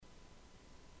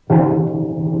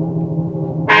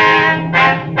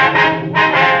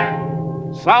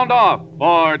Sound off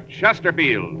for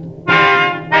Chesterfield.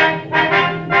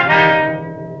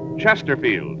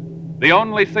 Chesterfield, the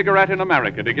only cigarette in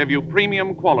America to give you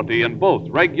premium quality in both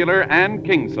regular and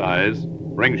king size,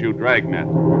 brings you Dragnet.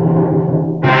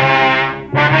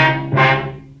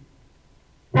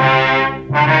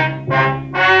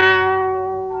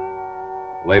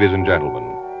 Ladies and gentlemen,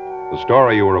 the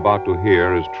story you are about to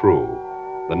hear is true.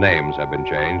 The names have been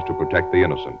changed to protect the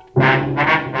innocent.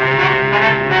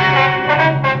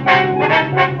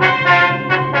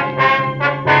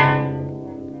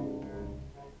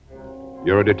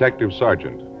 You're a detective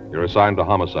sergeant. You're assigned to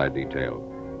homicide detail.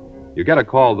 You get a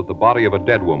call that the body of a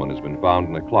dead woman has been found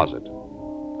in a closet.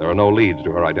 There are no leads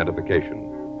to her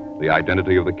identification. The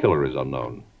identity of the killer is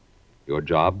unknown. Your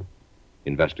job?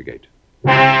 Investigate.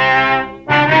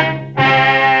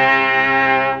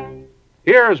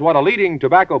 Here's what a leading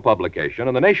tobacco publication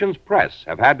and the nation's press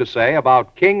have had to say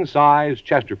about king-size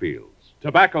Chesterfields.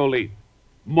 Tobacco Leaf.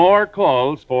 More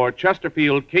calls for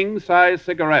Chesterfield king-size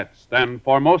cigarettes than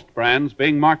for most brands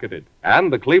being marketed.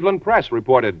 And the Cleveland Press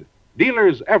reported,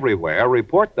 dealers everywhere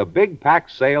report the big pack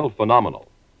sale phenomenal.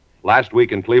 Last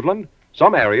week in Cleveland,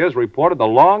 some areas reported the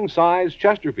long-size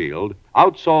Chesterfield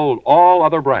outsold all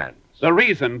other brands. The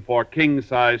reason for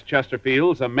king-size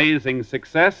Chesterfield's amazing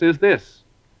success is this.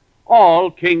 All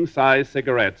king-size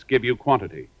cigarettes give you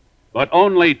quantity, but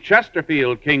only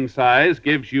Chesterfield king-size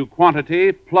gives you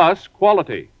quantity plus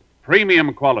quality,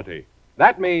 premium quality.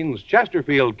 That means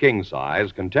Chesterfield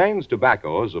king-size contains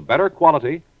tobaccos of better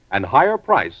quality and higher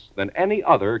price than any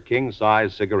other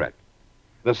king-size cigarette.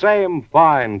 The same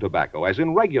fine tobacco as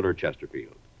in regular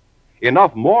Chesterfield.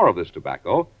 Enough more of this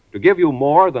tobacco to give you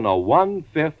more than a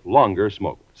 1/5 longer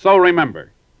smoke. So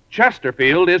remember,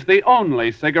 Chesterfield is the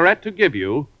only cigarette to give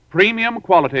you premium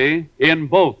quality in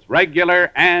both regular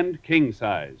and king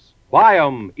size. Buy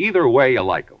 'em either way you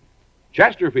like 'em.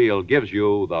 Chesterfield gives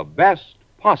you the best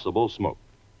possible smoke.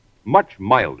 Much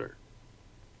milder.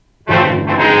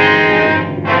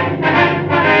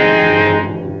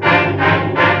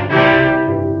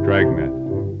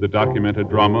 Dragnet, the documented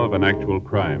drama of an actual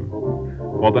crime.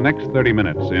 For the next 30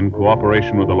 minutes, in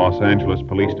cooperation with the Los Angeles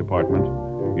Police Department,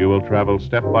 you will travel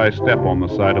step by step on the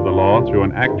side of the law through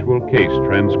an actual case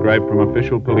transcribed from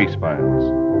official police files.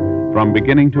 From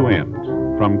beginning to end,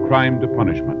 from crime to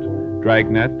punishment,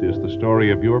 Dragnet is the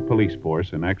story of your police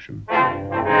force in action.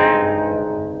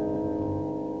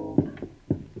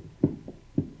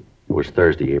 It was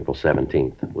Thursday, April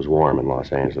 17th. It was warm in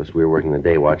Los Angeles. We were working the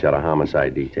day watch out of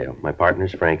homicide detail. My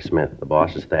partner's Frank Smith. The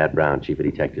boss is Thad Brown, chief of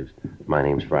detectives. My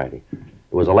name's Friday.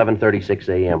 It was 11:36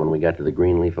 a.m. when we got to the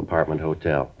Greenleaf Apartment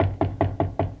Hotel.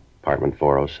 Apartment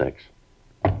 406.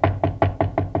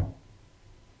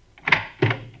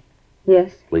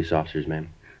 Yes? Police officers, ma'am?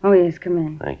 Oh, yes, come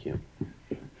in. Thank you.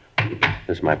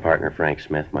 This is my partner, Frank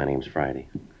Smith. My name's Friday.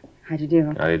 How'd you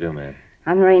do? How do you do, ma'am?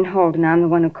 I'm Lorraine Holden. I'm the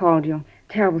one who called you.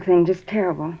 Terrible thing, just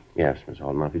terrible. Yes, Miss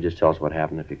Holden. If you just tell us what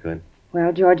happened, if you could.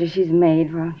 Well, Georgia, she's a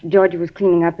maid. Well, Georgia was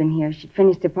cleaning up in here. She'd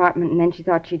finished the apartment, and then she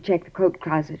thought she'd check the coat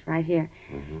closet right here.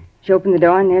 Mm-hmm. She opened the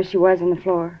door, and there she was on the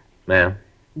floor. Ma'am?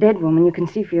 Dead woman. You can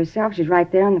see for yourself. She's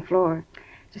right there on the floor.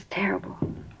 Just terrible.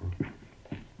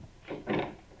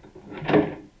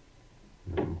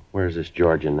 Where's this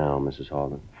Georgia now, Mrs.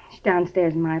 Holden? She's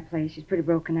downstairs in my place. She's pretty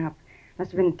broken up.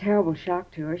 Must have been a terrible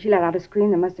shock to her. She let out a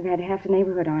scream that must have had half the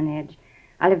neighborhood on edge.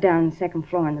 I live down on the second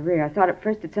floor in the rear. I thought at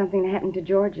first it's something that happened to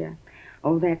Georgia.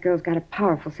 Oh, that girl's got a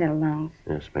powerful set of lungs.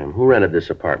 Yes, ma'am. Who rented this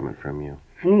apartment from you?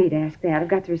 I knew you'd ask that. I've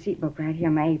got the receipt book right here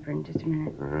on my apron. Just a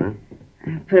minute. All right.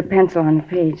 I put a pencil on the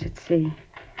page. Let's see.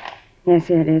 Yes,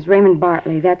 here it is. Raymond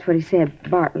Bartley. That's what he said.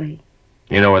 Bartley.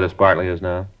 You know where this Bartley is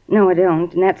now? No, I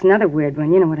don't. And that's another weird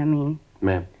one. You know what I mean.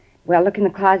 Ma'am? Well, look in the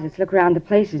closets. Look around the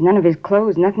places. None of his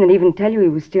clothes. Nothing that even tell you he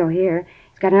was still here.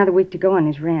 He's got another week to go on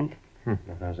his rent.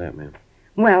 How's that, ma'am?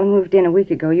 Well, moved in a week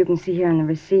ago. You can see here on the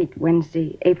receipt.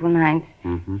 Wednesday, April 9th.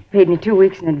 Mm-hmm. Paid me 2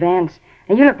 weeks in advance.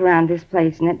 Now, you look around this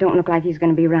place, and it don't look like he's going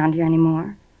to be around here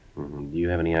anymore. Mm-hmm. Do you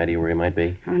have any idea where he might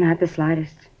be? Oh, not the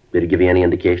slightest. Did he give you any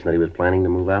indication that he was planning to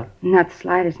move out? Not the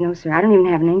slightest, no, sir. I don't even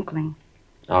have an inkling.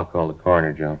 I'll call the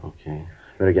coroner, Joe. Okay.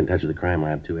 Better get in touch with the crime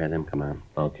lab, too. Have them come out.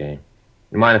 Okay.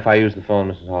 You mind if I use the phone,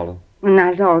 Mrs. Holden? Well,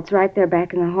 not at all. It's right there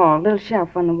back in the hall. A little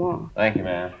shelf on the wall. Thank you,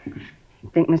 ma'am. You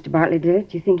think Mr. Bartley did it?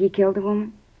 Do you think he killed the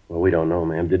woman? Well, we don't know,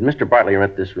 ma'am. Did Mr. Bartley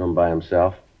rent this room by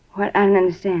himself? What? I don't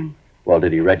understand. Well,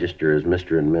 did he register as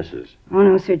Mr. and Mrs.? Oh,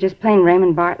 no, sir. Just plain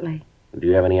Raymond Bartley. Do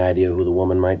you have any idea who the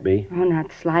woman might be? Oh, not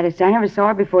the slightest. I never saw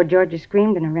her before Georgia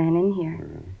screamed and I ran in here.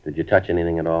 Did you touch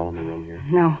anything at all in the room here?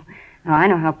 No. No, I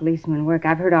know how policemen work.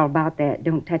 I've heard all about that.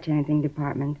 Don't touch anything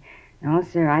department. No,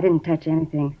 sir, I didn't touch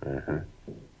anything. Uh-huh.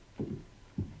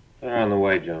 They're on the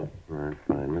way, Joe. All right,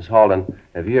 fine. Miss Halden,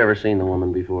 have you ever seen the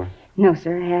woman before? No,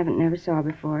 sir, I haven't. Never saw her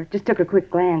before. Just took a quick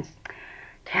glance.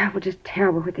 Terrible, just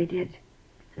terrible what they did.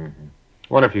 Mm-hmm.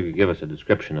 I wonder if you could give us a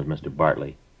description of Mr.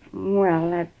 Bartley.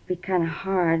 Well, that'd be kind of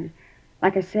hard.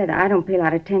 Like I said, I don't pay a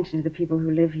lot of attention to the people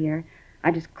who live here.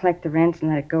 I just collect the rents and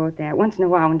let it go at that. Once in a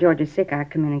while, when George is sick, I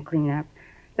come in and clean up.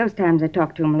 Those times I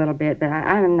talk to him a little bit, but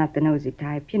I'm not the nosy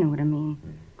type. You know what I mean.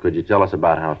 Could you tell us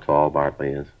about how tall Bartley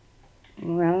is?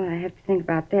 Well, I have to think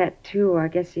about that, too. I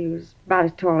guess he was about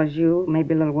as tall as you,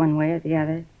 maybe a little one way or the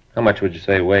other. How much would you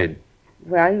say he weighed?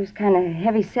 Well, he was kind of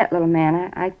heavy-set little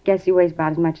man. I guess he weighs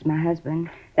about as much as my husband.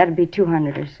 That'd be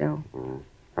 200 or so.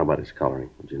 How about his coloring?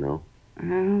 Would you know?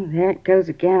 Oh, there it goes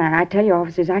again. I tell you,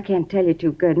 officers, I can't tell you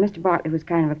too good. Mr. Bartley was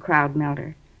kind of a crowd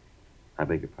melter. I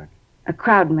beg your pardon? A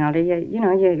crowd melter.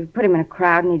 You put him in a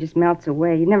crowd and he just melts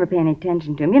away. You never pay any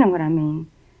attention to him. You know what I mean.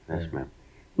 Yes, ma'am.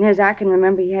 Near as I can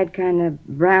remember, he had kind of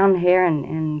brown hair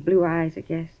and blue eyes, I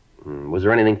guess. Was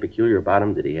there anything peculiar about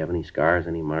him? Did he have any scars,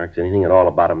 any marks, anything at all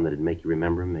about him that'd make you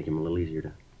remember him, make him a little easier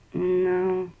to...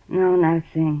 No, not a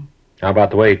thing. How about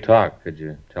the way he talked? Could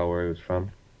you tell where he was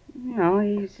from? No,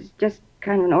 he was just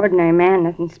kind of an ordinary man,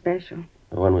 nothing special.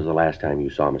 When was the last time you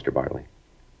saw Mr. Bartley?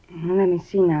 Well, let me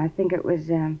see now. I think it was,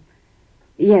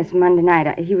 yes, Monday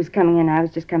night. He was coming in. I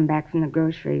was just coming back from the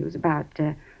grocery. It was about,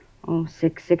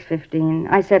 6:15.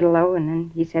 I said hello, and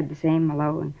then he said the same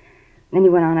hello, and then he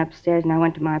went on upstairs, and I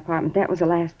went to my apartment. That was the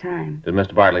last time. Did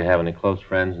Mr. Bartley have any close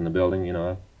friends in the building, you know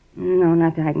of? No,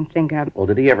 not that I can think of. Well,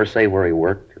 did he ever say where he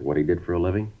worked or what he did for a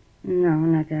living? No,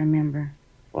 not that I remember.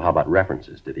 Well, how about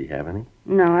references? Did he have any?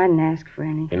 No, I didn't ask for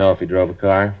any. You know if he drove a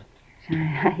car?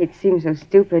 It seems so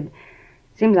stupid.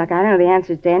 Seems like I don't know the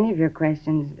answers to any of your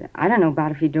questions. I don't know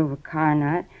about if he drove a car or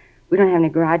not. We don't have any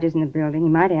garages in the building. He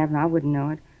might have, and I wouldn't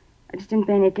know it. I just didn't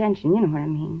pay any attention. You know what I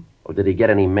mean. Well, did he get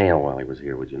any mail while he was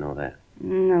here? Would you know that?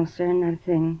 No, sir, not a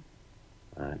thing.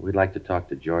 All right. We'd like to talk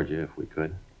to Georgia if we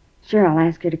could. Sure, I'll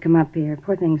ask her to come up here.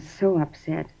 Poor thing's so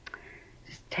upset.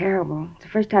 It's just terrible. It's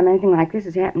the first time anything like this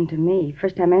has happened to me.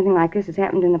 First time anything like this has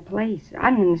happened in the place. I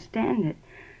don't understand it.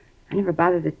 I never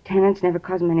bothered the tenants, never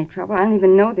caused them any trouble. I don't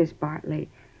even know this Bartley.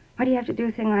 Why do you have to do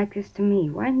a thing like this to me?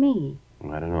 Why me?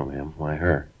 Well, I don't know, ma'am. Why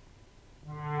her?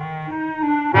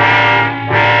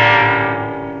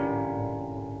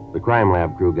 The crime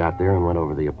lab crew got there and went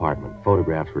over the apartment.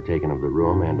 Photographs were taken of the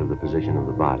room and of the position of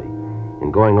the body.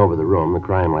 In going over the room, the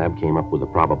crime lab came up with a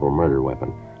probable murder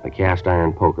weapon, a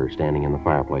cast-iron poker standing in the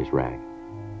fireplace rack.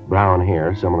 Brown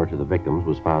hair, similar to the victim's,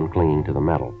 was found clinging to the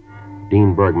metal.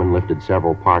 Dean Bergman lifted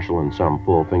several partial and some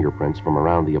full fingerprints from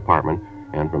around the apartment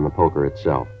and from the poker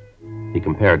itself. He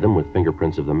compared them with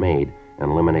fingerprints of the maid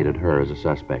and eliminated her as a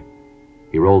suspect.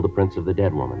 He rolled the prints of the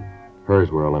dead woman.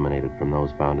 Hers were eliminated from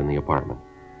those found in the apartment.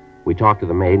 We talked to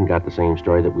the maid and got the same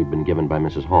story that we'd been given by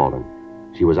Mrs. Halden.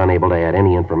 She was unable to add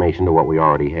any information to what we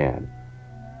already had.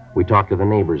 We talked to the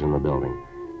neighbors in the building.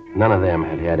 None of them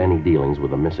had had any dealings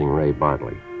with the missing Ray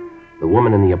Bartley. The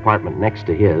woman in the apartment next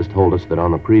to his told us that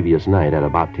on the previous night at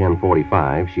about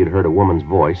 10:45, she had heard a woman's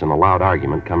voice and a loud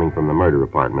argument coming from the murder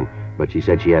apartment, but she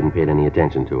said she hadn't paid any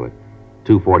attention to it.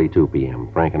 2:42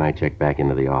 p.m. Frank and I checked back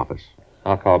into the office.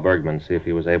 I'll call Bergman, see if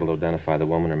he was able to identify the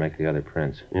woman or make the other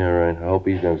prints. Yeah, right. I hope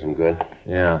he's done some good.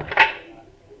 Yeah.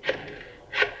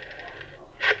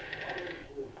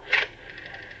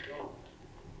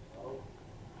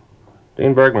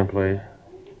 Dean Bergman, please.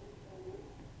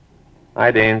 Hi,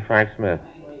 Dean. Frank Smith.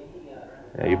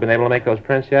 Yeah, you been able to make those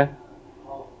prints yet?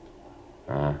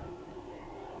 Well,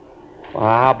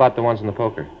 how about the ones in the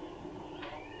poker?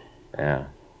 Yeah.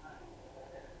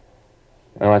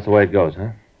 Well, that's the way it goes, huh?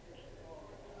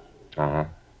 Uh-huh.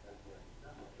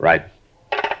 Right.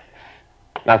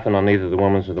 Nothing on either the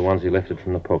woman's or the ones he lifted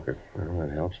from the poker. Well,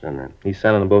 that helps, doesn't it? He's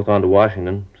sending them both on to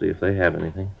Washington, see if they have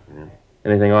anything. Yeah.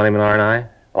 Anything on him in R&I?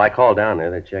 Well, I called down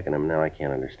there. They're checking him now. I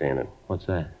can't understand it. What's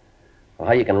that? Well,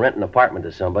 how you can rent an apartment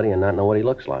to somebody and not know what he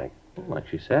looks like? Well, like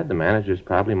she said, the manager's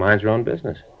probably minds her own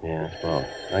business. Yeah, well,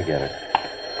 I get it.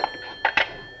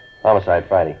 Homicide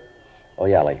Friday. Oh,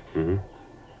 yeah, Lee. Mm-hmm.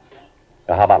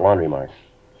 How about laundry marks?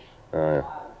 Yeah,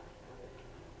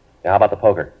 how about the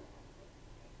poker?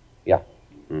 Yeah.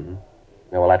 Mm-hmm.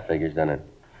 Yeah, well, that figures, doesn't it?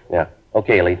 Yeah.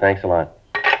 Okay, Lee, thanks a lot.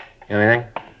 Anything?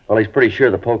 Well, he's pretty sure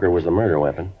the poker was the murder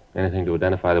weapon. Anything to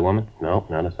identify the woman? No,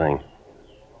 not a thing.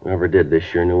 Whoever did this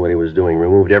sure knew what he was doing.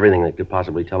 Removed everything that could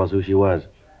possibly tell us who she was.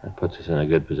 That puts us in a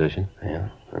good position. Yeah,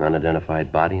 an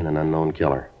unidentified body and an unknown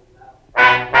killer.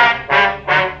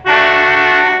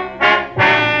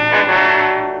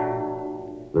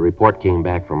 The report came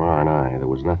back from R&I. There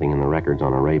was nothing in the records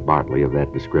on a Ray Bartley of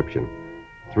that description.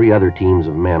 3 other teams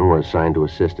of men were assigned to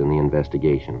assist in the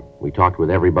investigation. We talked with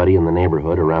everybody in the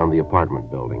neighborhood around the apartment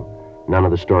building. None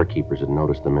of the storekeepers had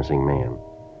noticed the missing man.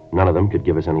 None of them could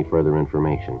give us any further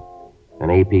information. An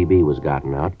APB was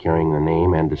gotten out carrying the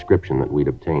name and description that we'd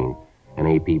obtained. An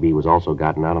APB was also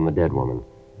gotten out on the dead woman.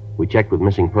 We checked with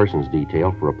missing persons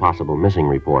detail for a possible missing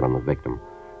report on the victim.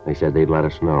 They said they'd let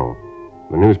us know.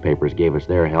 The newspapers gave us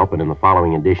their help, and in the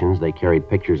following editions, they carried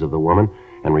pictures of the woman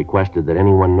and requested that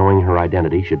anyone knowing her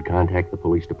identity should contact the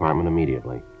police department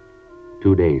immediately.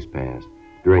 2 days passed.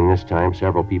 During this time,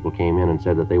 several people came in and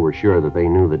said that they were sure that they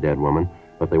knew the dead woman,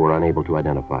 but they were unable to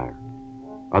identify her.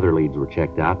 Other leads were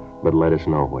checked out, but led us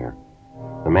nowhere.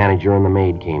 The manager and the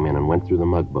maid came in and went through the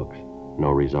mug books.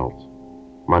 No results.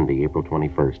 Monday, April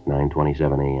 21st,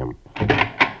 9:27 a.m.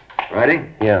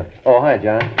 Friday? Yeah. Oh, hi,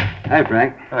 John. Hi,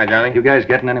 Frank. Hi, Johnny. You guys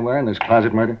getting anywhere in this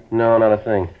closet murder? No, not a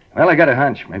thing. Well, I got a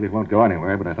hunch. Maybe it won't go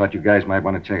anywhere, but I thought you guys might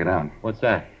want to check it out. What's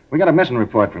that? We got a missing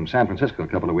report from San Francisco a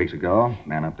couple of weeks ago.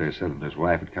 Man up there said that his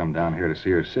wife had come down here to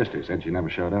see her sister. Said she never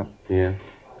showed up. Yeah?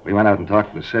 We went out and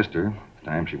talked to the sister. At the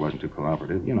time, she wasn't too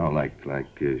cooperative. You know, like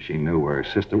she knew where her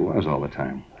sister was all the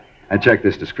time. I checked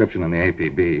this description in the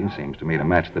APB. Seems to me to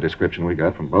match the description we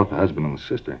got from both the husband and the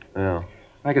sister. Yeah.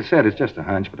 Like I said, it's just a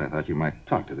hunch, but I thought you might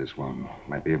talk to this one.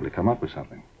 Might be able to come up with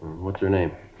something. What's her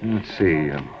name? Let's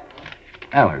see.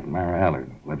 Allard, Myra Allard.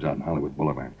 Lives out in Hollywood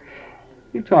Boulevard.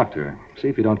 You talk to her. See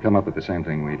if you don't come up with the same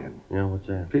thing we did. Yeah, what's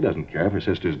that? She doesn't care if her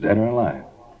sister's dead or alive.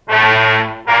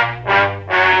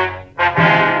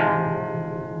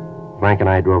 Frank and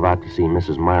I drove out to see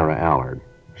Mrs. Myra Allard.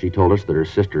 She told us that her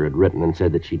sister had written and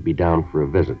said that she'd be down for a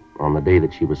visit. On the day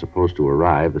that she was supposed to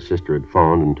arrive, the sister had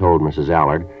phoned and told Mrs.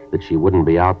 Allard that she wouldn't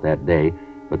be out that day,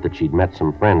 but that she'd met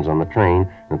some friends on the train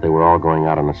and that they were all going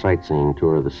out on a sightseeing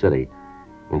tour of the city.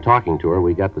 In talking to her,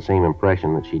 we got the same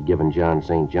impression that she'd given John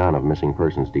St. John of missing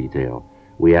persons detail.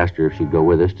 We asked her if she'd go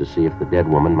with us to see if the dead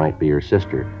woman might be her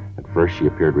sister. At first, she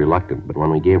appeared reluctant, but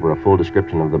when we gave her a full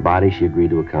description of the body, she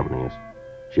agreed to accompany us.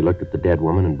 She looked at the dead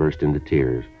woman and burst into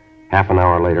tears. Half an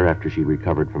hour later, after she'd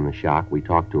recovered from the shock, we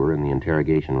talked to her in the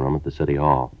interrogation room at the city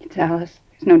hall. It's Alice.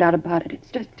 There's no doubt about it.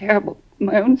 It's just terrible.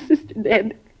 My own sister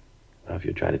dead. Now, if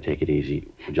you try to take it easy,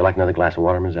 would you like another glass of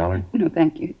water, Miss Allard? No,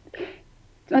 thank you.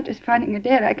 It's not just finding her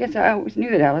dead. I guess I always knew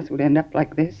that Alice would end up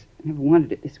like this. I never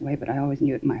wanted it this way, but I always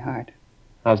knew it in my heart.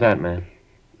 How's that, man?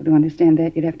 Well, to understand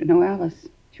that, you'd have to know Alice.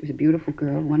 She was a beautiful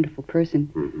girl, a wonderful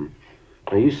person. Mm-hmm.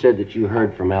 Now, you said that you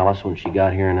heard from Alice when she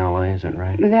got here in L.A., is that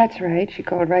right? That's right. She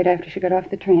called right after she got off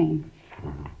the train.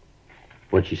 Mm-hmm.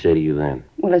 What'd she say to you then?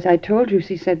 Well, as I told you,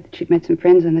 she said that she'd met some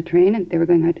friends on the train and they were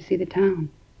going out to see the town.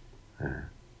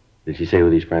 Did she say who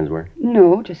these friends were?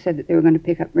 No, just said that they were going to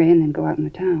pick up Ray and then go out in the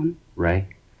town. Ray?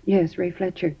 Yes, Ray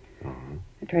Fletcher. Mm-hmm.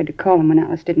 I tried to call him when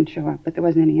Alice didn't show up, but there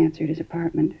wasn't any answer at his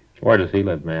apartment. Where does he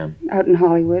live, ma'am? Out in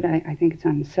Hollywood. I think it's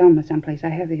on Selma someplace. I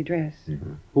have the address.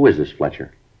 Mm-hmm. Who is this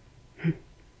Fletcher?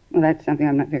 Well, that's something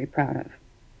I'm not very proud of.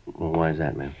 Well, why is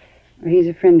that, ma'am? Well, he's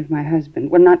a friend of my husband.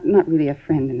 Well, not really a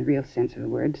friend in the real sense of the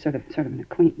word. Sort of an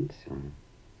acquaintance. Mm-hmm.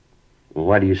 Well,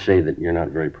 why do you say that you're not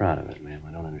very proud of it, ma'am?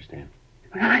 I don't understand.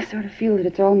 Well, I sort of feel that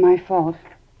it's all my fault.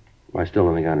 Well, I still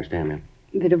don't think I understand, ma'am.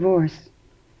 The divorce.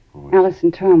 Oh, Alice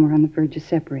and Tom were on the verge of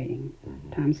separating.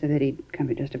 Mm-hmm. Tom said that he'd come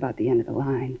to just about the end of the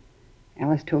line.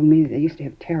 Alice told me that they used to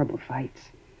have terrible fights.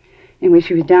 Anyway,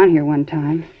 she was down here one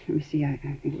time. Let me see, I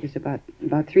think it was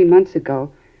about 3 months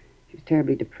ago. She was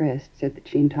terribly depressed. Said that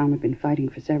she and Tom had been fighting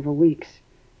for several weeks.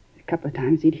 A couple of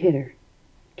times he'd hit her.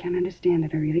 Can't understand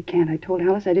it. I really can't. I told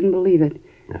Alice I didn't believe it.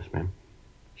 Yes, ma'am.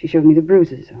 She showed me the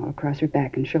bruises all across her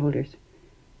back and shoulders.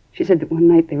 She said that one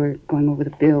night they were going over the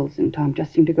bills, and Tom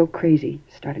just seemed to go crazy.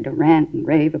 Started to rant and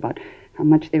rave about how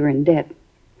much they were in debt.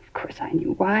 Of course, I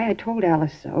knew why. I told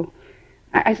Alice so.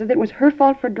 I said that it was her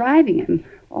fault for driving him,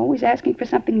 always asking for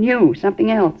something new,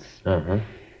 something else. Uh-huh.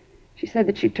 She said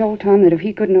that she told Tom that if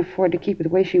he couldn't afford to keep it the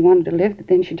way she wanted to live, that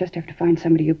then she'd just have to find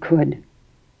somebody who could.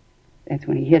 That's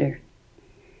when he hit her.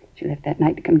 She left that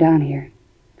night to come down here.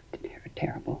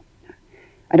 Terrible.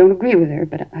 I don't agree with her,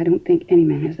 but I don't think any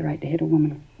man has the right to hit a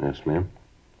woman. Yes, ma'am.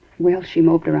 Well, she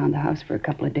moped around the house for a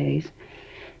couple of days.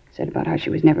 Said about how she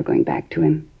was never going back to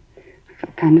him. I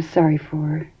felt kind of sorry for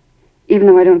her, even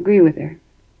though I don't agree with her.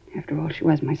 After all, she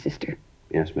was my sister.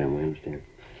 Yes, ma'am, we understand.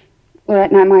 Well,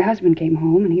 that night my husband came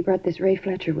home, and he brought this Ray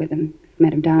Fletcher with him.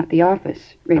 Met him down at the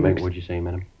office. What'd you say,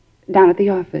 madam? Down at the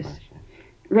office.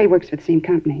 Ray works for the same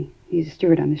company. He's a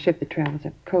steward on the ship that travels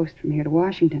up the coast from here to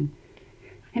Washington.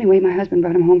 Anyway, my husband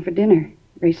brought him home for dinner.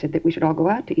 Ray said that we should all go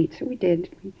out to eat, so we did.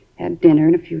 We had dinner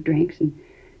and a few drinks, and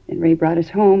then Ray brought us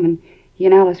home, and he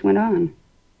and Alice went on.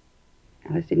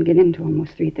 Alice didn't get in until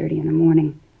almost 3:30 in the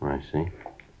morning. I see.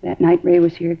 That night, Ray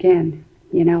was here again.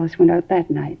 He and Alice went out that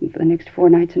night, and for the next 4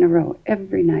 nights in a row,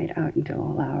 every night out until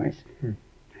all hours. I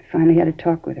finally had a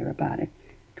talk with her about it.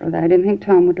 Told her that I didn't think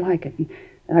Tom would like it, and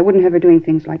that I wouldn't have her doing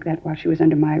things like that while she was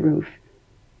under my roof.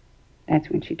 That's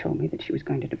when she told me that she was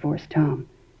going to divorce Tom,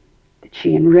 that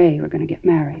she and Ray were going to get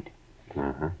married.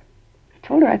 Uh-huh. I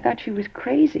told her I thought she was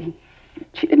crazy.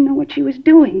 She didn't know what she was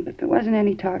doing, but there wasn't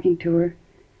any talking to her.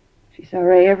 She saw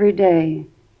Ray every day.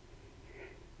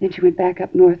 Then she went back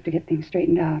up north to get things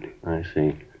straightened out. I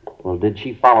see. Well, did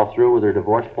she follow through with her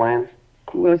divorce plans?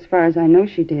 Well, as far as I know,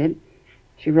 she did.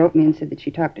 She wrote me and said that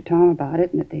she talked to Tom about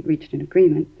it and that they'd reached an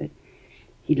agreement that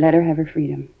he'd let her have her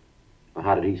freedom. Well,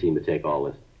 how did he seem to take all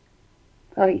this?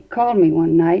 Well, he called me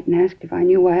one night and asked if I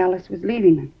knew why Alice was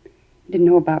leaving him. He didn't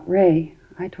know about Ray.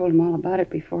 I told him all about it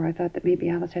before. I thought that maybe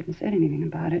Alice hadn't said anything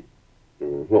about it.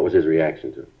 What was his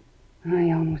reaction to it?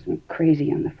 I almost went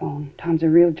crazy on the phone. Tom's a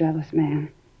real jealous man.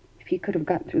 If he could have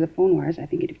gotten through the phone wires, I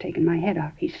think he'd have taken my head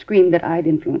off. He screamed that I'd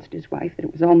influenced his wife, that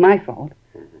it was all my fault.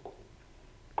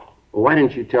 Well, why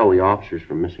didn't you tell the officers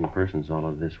from Missing Persons all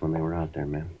of this when they were out there,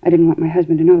 ma'am? I didn't want my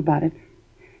husband to know about it.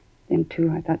 Then,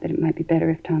 too, I thought that it might be better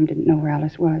if Tom didn't know where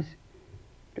Alice was.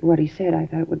 But what he said, I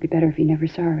thought it would be better if he never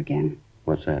saw her again.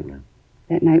 What's that, ma'am?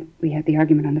 That night, we had the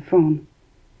argument on the phone.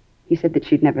 He said that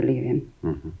she'd never leave him.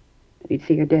 Mm-hmm. That he'd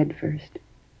see her dead first.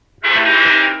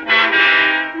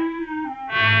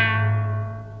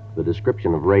 The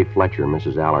description of Ray Fletcher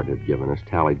Mrs. Allard had given us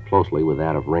tallied closely with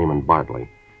that of Raymond Bartley.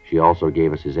 She also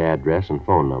gave us his address and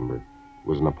phone number. It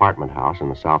was an apartment house in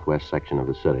the southwest section of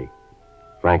the city.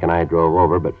 Frank and I drove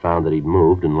over, but found that he'd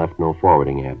moved and left no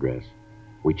forwarding address.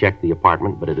 We checked the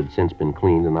apartment, but it had since been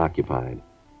cleaned and occupied.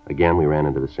 Again, we ran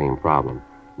into the same problem.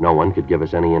 No one could give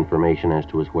us any information as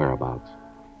to his whereabouts.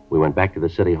 We went back to the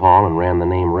city hall and ran the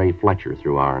name Ray Fletcher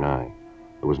through R&I.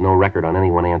 There was no record on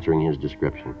anyone answering his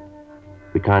description.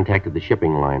 We contacted the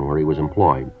shipping line where he was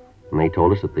employed, and they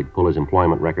told us that they'd pull his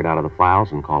employment record out of the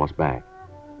files and call us back.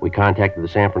 We contacted the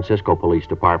San Francisco Police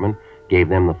Department, gave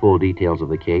them the full details of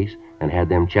the case, and had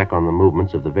them check on the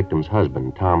movements of the victim's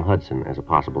husband, Tom Hudson, as a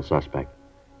possible suspect.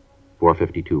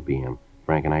 4:52 p.m.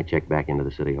 Frank and I checked back into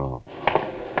the city hall.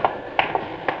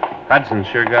 Hudson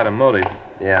sure got a motive.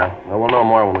 Yeah, well, we'll know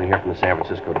more when we hear from the San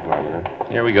Francisco Department, huh?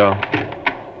 Here we go.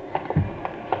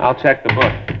 I'll check the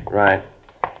book. Right.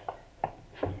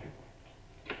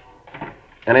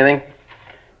 Anything?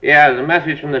 Yeah, there's a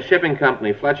message from the shipping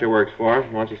company Fletcher works for.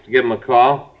 Wants us to give him a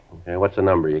call. Okay, what's the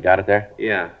number? You got it there?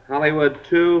 Yeah, Hollywood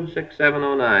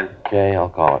 26709. Okay, I'll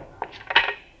call it.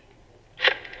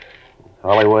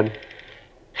 Hollywood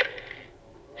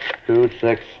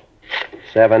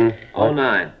 267...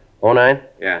 09. 09?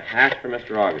 Yeah, ask for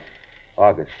Mr. August.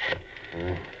 August.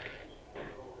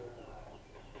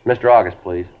 Mr. August,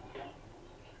 please.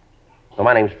 Oh,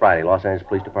 my name's Friday, Los Angeles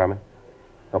Police Department.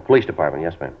 Oh, Police Department,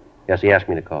 yes, ma'am. Yes, he asked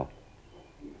me to call.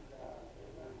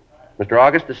 Mr.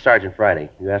 August, this is Sergeant Friday.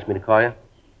 You asked me to call you?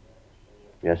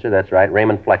 Yes, sir, that's right.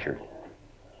 Raymond Fletcher.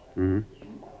 Mm-hmm.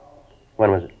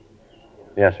 When was it?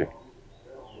 Yes, sir.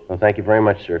 Well, thank you very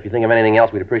much, sir. If you think of anything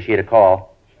else, we'd appreciate a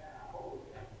call.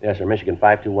 Yes, sir. Michigan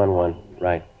 5211.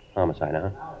 Right. Homicide,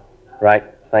 huh? Right.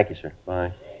 Thank you, sir.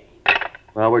 Bye.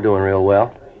 Well, we're doing real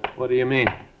well. What do you mean?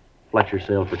 Fletcher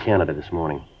sailed for Canada this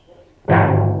morning.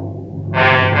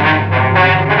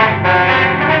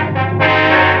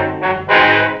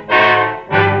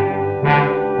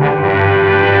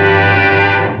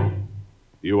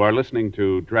 You are listening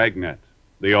to Dragnet,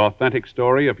 the authentic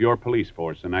story of your police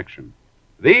force in action.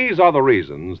 These are the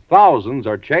reasons thousands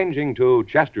are changing to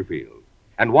Chesterfield,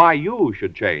 and why you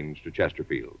should change to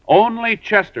Chesterfield. Only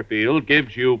Chesterfield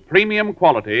gives you premium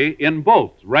quality in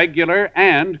both regular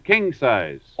and king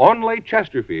size. Only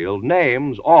Chesterfield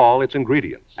names all its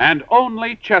ingredients. And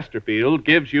only Chesterfield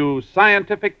gives you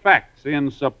scientific facts in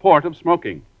support of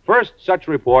smoking. First such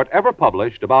report ever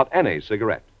published about any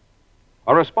cigarette.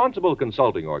 A responsible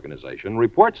consulting organization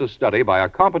reports a study by a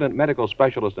competent medical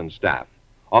specialist and staff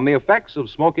on the effects of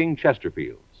smoking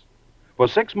Chesterfields. For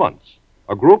 6 months,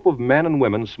 a group of men and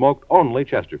women smoked only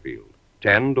Chesterfield,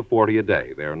 10 to 40 a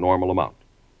day, their normal amount.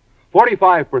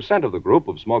 45% of the group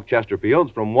have smoked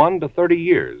Chesterfields from 1 to 30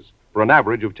 years, for an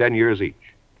average of 10 years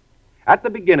each. At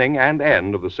the beginning and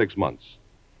end of the 6 months,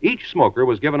 each smoker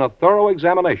was given a thorough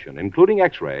examination, including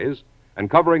x-rays, and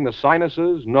covering the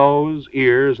sinuses, nose,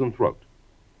 ears, and throat.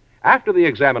 After the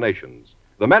examinations,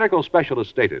 the medical specialist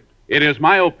stated, "It is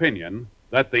my opinion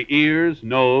that the ears,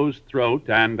 nose, throat,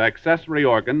 and accessory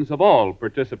organs of all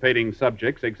participating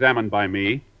subjects examined by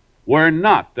me were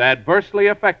not adversely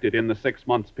affected in the 6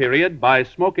 months period by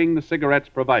smoking the cigarettes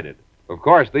provided." Of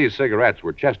course, these cigarettes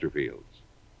were Chesterfields.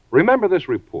 Remember this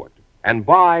report. and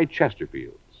buy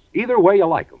Chesterfields. Either way you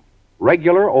like 'em,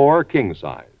 regular or king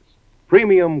size.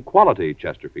 Premium quality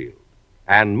Chesterfield,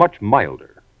 and much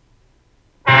milder.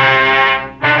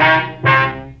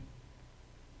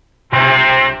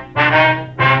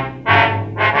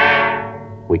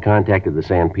 We contacted the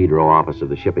San Pedro office of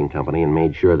the shipping company and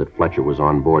made sure that Fletcher was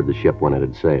on board the ship when it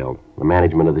had sailed. The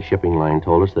management of the shipping line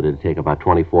told us that it'd take about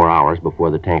 24 hours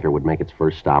before the tanker would make its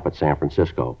first stop at San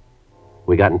Francisco.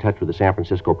 We got in touch with the San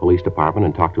Francisco Police Department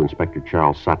and talked to Inspector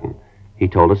Charles Sutton. He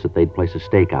told us that they'd place a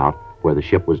stakeout where the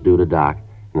ship was due to dock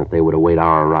and that they would await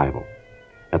our arrival.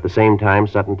 At the same time,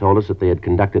 Sutton told us that they had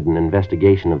conducted an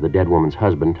investigation of the dead woman's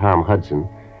husband, Tom Hudson,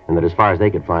 and that as far as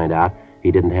they could find out,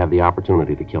 he didn't have the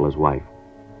opportunity to kill his wife.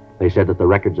 They said that the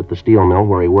records at the steel mill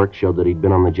where he worked showed that he'd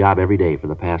been on the job every day for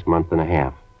the past month and a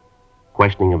half.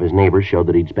 Questioning of his neighbors showed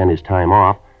that he'd spent his time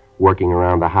off working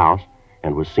around the house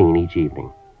and was seen each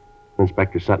evening.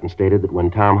 Inspector Sutton stated that when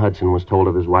Tom Hudson was told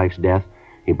of his wife's death,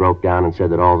 he broke down and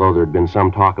said that although there had been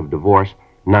some talk of divorce,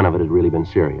 none of it had really been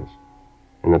serious,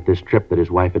 and that this trip that his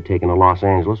wife had taken to Los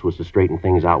Angeles was to straighten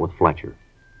things out with Fletcher.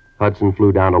 Hudson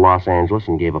flew down to Los Angeles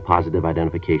and gave a positive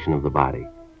identification of the body.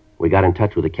 We got in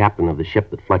touch with the captain of the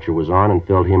ship that Fletcher was on and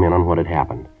filled him in on what had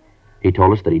happened. He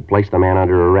told us that he'd place the man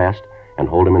under arrest and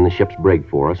hold him in the ship's brig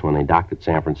for us when they docked at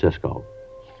San Francisco.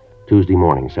 Tuesday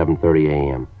morning, 7:30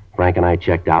 a.m., Frank and I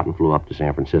checked out and flew up to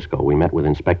San Francisco. We met with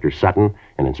Inspector Sutton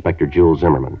and Inspector Jules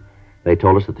Zimmerman. They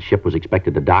told us that the ship was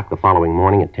expected to dock the following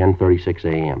morning at 10:36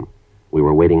 a.m. We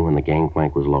were waiting when the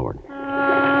gangplank was lowered.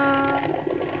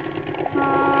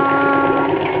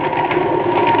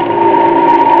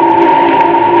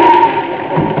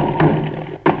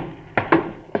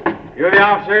 You're the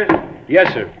officers?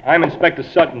 Yes, sir. I'm Inspector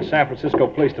Sutton, San Francisco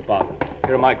Police Department.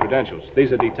 Here are my credentials.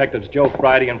 These are Detectives Joe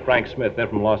Friday and Frank Smith. They're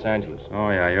from Los Angeles. Oh,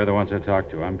 yeah, you're the ones I talked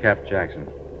to. I'm Captain Jackson.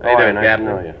 How you doing, Captain?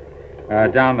 Nice to know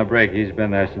you. Down the brig. He's been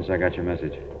there since I got your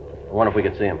message. I wonder if we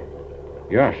could see him.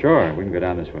 Yeah, sure. We can go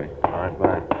down this way. All right,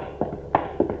 fine.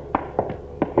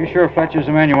 You sure Fletcher's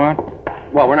the man you want?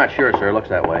 Well, we're not sure, sir. Looks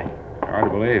that way. Hard to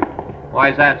believe. Why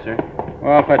is that, sir?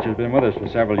 Well, Fletcher's been with us for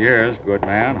several years. Good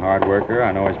man, hard worker.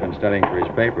 I know he's been studying for his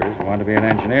papers. Wanted to be an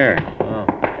engineer. Oh.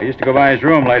 I used to go by his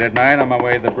room late at night on my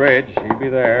way to the bridge. He'd be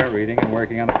there, reading and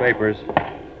working on the papers.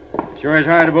 Sure is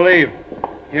hard to believe.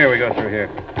 Here, we go through here.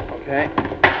 Okay.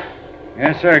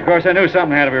 Yes, sir. Of course, I knew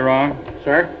something had to be wrong.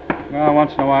 Sir? Well,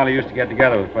 once in a while, he used to get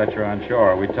together with Fletcher on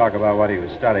shore. We'd talk about what he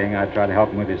was studying. I'd try to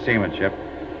help him with his seamanship.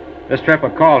 This trip I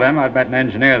called him. I'd met an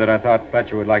engineer that I thought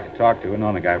Fletcher would like to talk to. I'd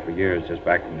known the guy for years, just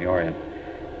back from the Orient.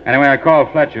 Anyway, I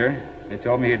called Fletcher. He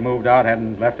told me he'd moved out,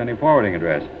 hadn't left any forwarding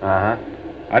address. Uh-huh.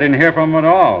 I didn't hear from him at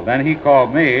all. Then he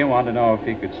called me and wanted to know if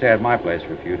he could stay at my place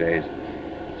for a few days.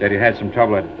 Said he'd had some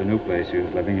trouble at the new place he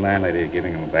was living. Landlady was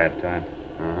giving him a bad time.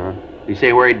 Uh-huh. Did he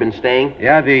say where he'd been staying?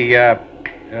 Yeah, the,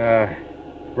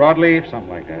 Broadleaf, something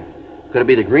like that. Could it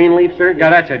be the Greenleaf, sir? Yeah,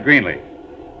 that's it, Greenleaf.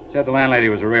 Said the landlady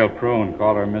was a real prune,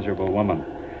 called her a miserable woman.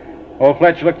 Old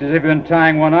Fletcher looked as if he'd been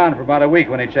tying one on for about a week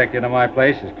when he checked into my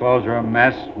place. His clothes were a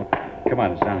mess. Come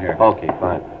on, it's down here. Okay,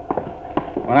 fine.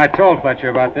 When I told Fletcher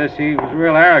about this, he was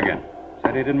real arrogant.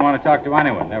 Said he didn't want to talk to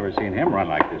anyone. Never seen him run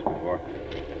like this before.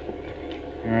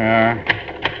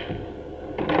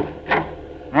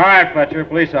 All right, Fletcher.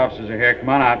 Police officers are here. Come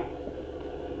on out.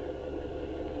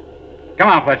 Come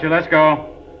on, Fletcher. Let's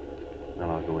go.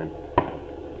 Well, I'll go in.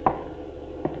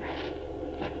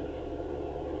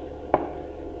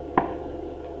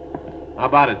 How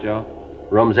about it, Joe?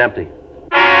 Room's empty.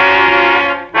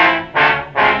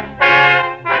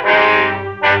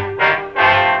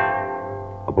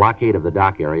 A blockade of the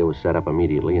dock area was set up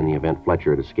immediately in the event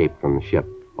Fletcher had escaped from the ship.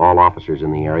 All officers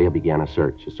in the area began a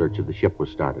search. A search of the ship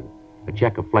was started. A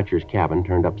check of Fletcher's cabin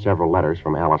turned up several letters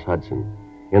from Alice Hudson.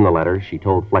 In the letters, she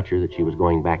told Fletcher that she was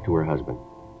going back to her husband.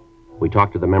 We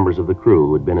talked to the members of the crew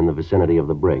who had been in the vicinity of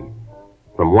the brig.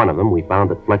 From one of them, we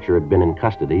found that Fletcher had been in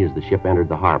custody as the ship entered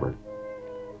the harbor.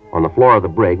 On the floor of the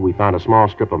brig, we found a small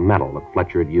strip of metal that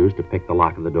Fletcher had used to pick the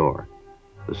lock of the door.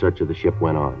 The search of the ship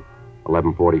went on.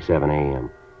 11:47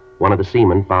 a.m. One of the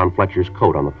seamen found Fletcher's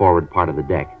coat on the forward part of the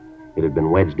deck. It had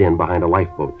been wedged in behind a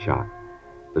lifeboat chock.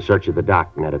 The search of the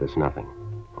dock netted us nothing.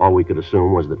 All we could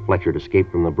assume was that Fletcher had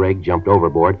escaped from the brig, jumped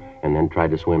overboard, and then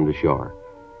tried to swim to shore.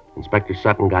 Inspector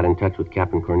Sutton got in touch with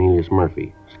Captain Cornelius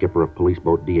Murphy, skipper of police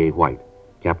boat D.A. White.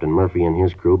 Captain Murphy and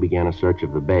his crew began a search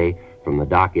of the bay from the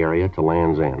dock area to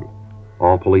Land's End.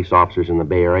 All police officers in the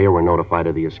bay area were notified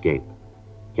of the escape.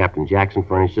 Captain Jackson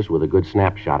furnished us with a good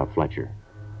snapshot of Fletcher.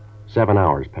 7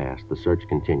 hours passed. The search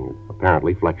continued.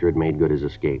 Apparently, Fletcher had made good his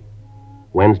escape.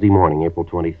 Wednesday morning, April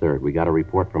 23rd, we got a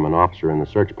report from an officer in the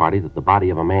search party that the body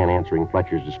of a man answering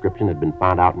Fletcher's description had been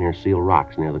found out near Seal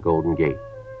Rocks near the Golden Gate.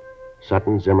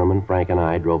 Sutton, Zimmerman, Frank, and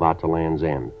I drove out to Land's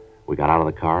End. We got out of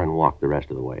the car and walked the rest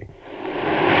of the way.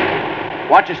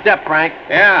 Watch your step, Frank.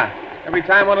 Yeah. Every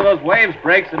time one of those waves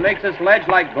breaks, it makes this ledge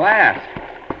like glass.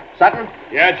 Sutton?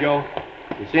 Yeah, Joe.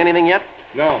 You see anything yet?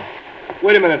 No.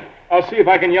 Wait a minute. I'll see if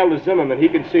I can yell to Zimmerman. He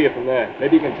can see it from there.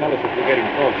 Maybe he can tell us if we're getting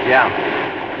close. Yeah.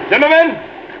 Zimmerman!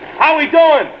 How we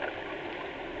doing?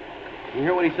 You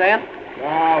hear what he's saying?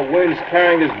 Wind's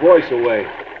carrying his voice away.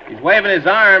 He's waving his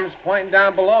arms, pointing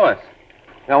down below us.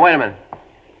 Now, wait a minute.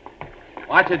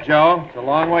 Watch it, Joe. It's a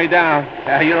long way down.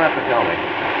 Yeah, you don't have to tell me.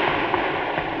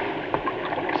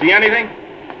 See anything?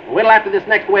 Wait till after this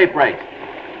next wave breaks.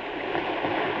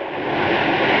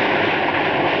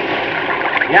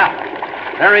 Yeah.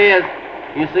 There he is.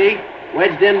 You see?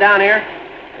 Wedged in down here?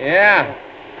 Yeah.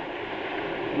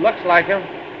 It looks like him.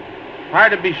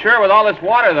 Hard to be sure with all this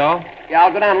water, though. Yeah,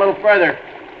 I'll go down a little further.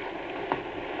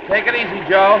 Take it easy,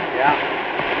 Joe. Yeah.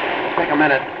 It'll take a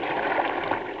minute.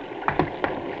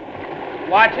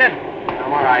 Watch it.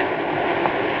 I'm all right.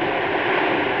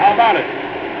 How about it?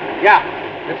 Yeah,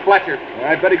 it's Fletcher.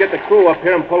 I'd better get the crew up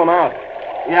here and pull him out.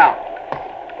 Yeah.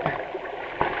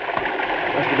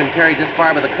 Must have been carried this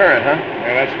far by the current, huh?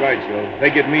 Yeah, that's right, Joe. They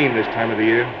get mean this time of the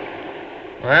year.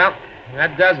 Well,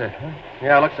 that does it, huh?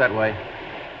 Yeah, it looks that way.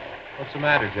 What's the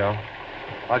matter, Joe?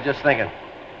 I was just thinking.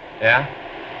 Yeah?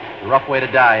 It's a rough way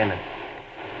to die, isn't it?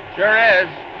 Sure is.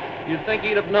 You'd think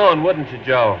he'd have known, wouldn't you,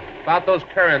 Joe? About those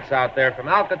currents out there, from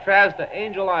Alcatraz to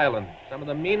Angel Island. Some of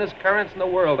the meanest currents in the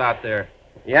world out there.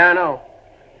 Yeah, I know.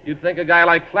 You'd think a guy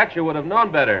like Fletcher would have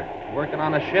known better. Working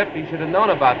on a ship, he should have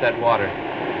known about that water.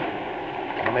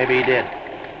 Well, maybe he did.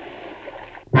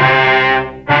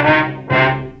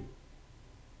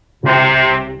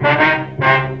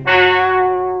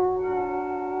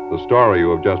 The story you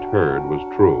have just heard was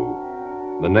true.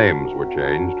 The names were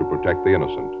changed to protect the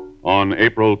innocent. On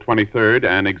April 23rd,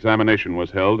 an examination was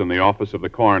held in the office of the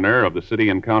coroner of the city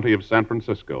and county of San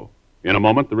Francisco. In a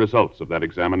moment, the results of that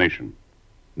examination.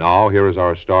 Now, here is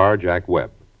our star, Jack Webb.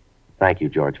 Thank you,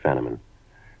 George Fenneman.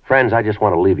 Friends, I just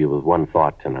want to leave you with one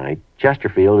thought tonight.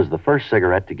 Chesterfield is the first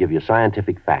cigarette to give you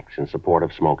scientific facts in support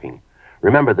of smoking.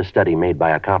 Remember the study made by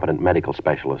a competent medical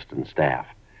specialist and staff.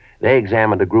 They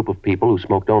examined a group of people who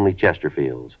smoked only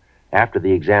Chesterfields. After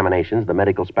the examinations, the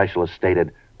medical specialist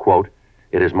stated, quote,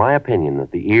 "It is my opinion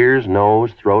that the ears,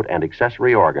 nose, throat, and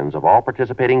accessory organs of all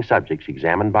participating subjects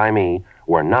examined by me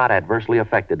were not adversely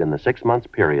affected in the 6 months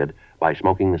period by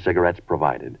smoking the cigarettes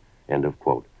provided." End of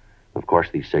quote. Of course,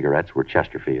 these cigarettes were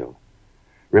Chesterfield.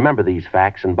 Remember these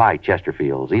facts and buy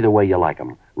Chesterfields, either way you like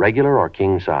them, regular or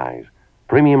king size.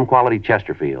 Premium quality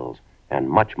Chesterfields, and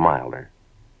much milder.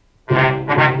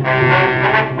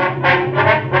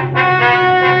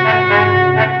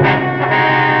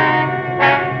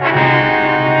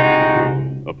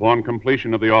 Upon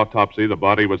completion of the autopsy, the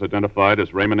body was identified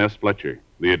as Raymond S. Fletcher.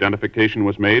 The identification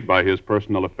was made by his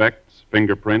personal effects,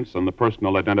 fingerprints, and the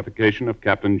personal identification of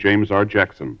Captain James R.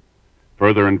 Jackson.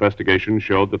 Further investigation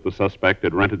showed that the suspect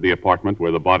had rented the apartment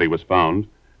where the body was found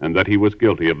and that he was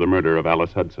guilty of the murder of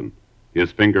Alice Hudson.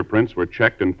 His fingerprints were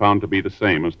checked and found to be the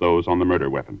same as those on the murder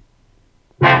weapon.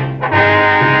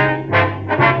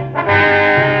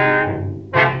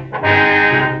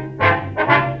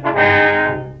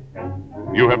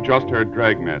 You have just heard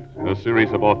Dragnet, a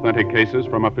series of authentic cases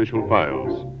from official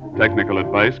files. Technical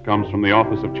advice comes from the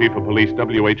Office of Chief of Police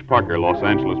W.H. Parker, Los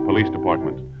Angeles Police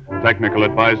Department. Technical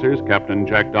advisors, Captain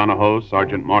Jack Donahoe,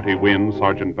 Sergeant Marty Wynn,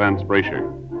 Sergeant Vance Brasher.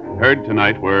 Heard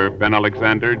tonight were Ben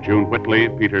Alexander, June Whitley,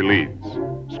 Peter Leeds.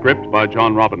 Script by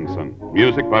John Robinson.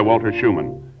 Music by Walter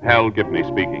Schumann. Hal Gibney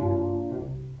speaking.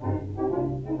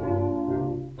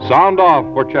 Sound off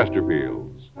for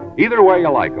Chesterfields. Either way you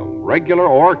like them, regular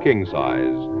or king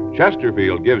size,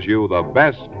 Chesterfield gives you the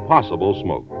best possible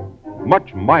smoke.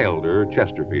 Much milder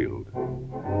Chesterfield.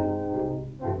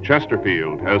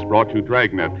 Chesterfield has brought you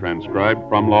Dragnet, transcribed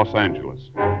from Los Angeles.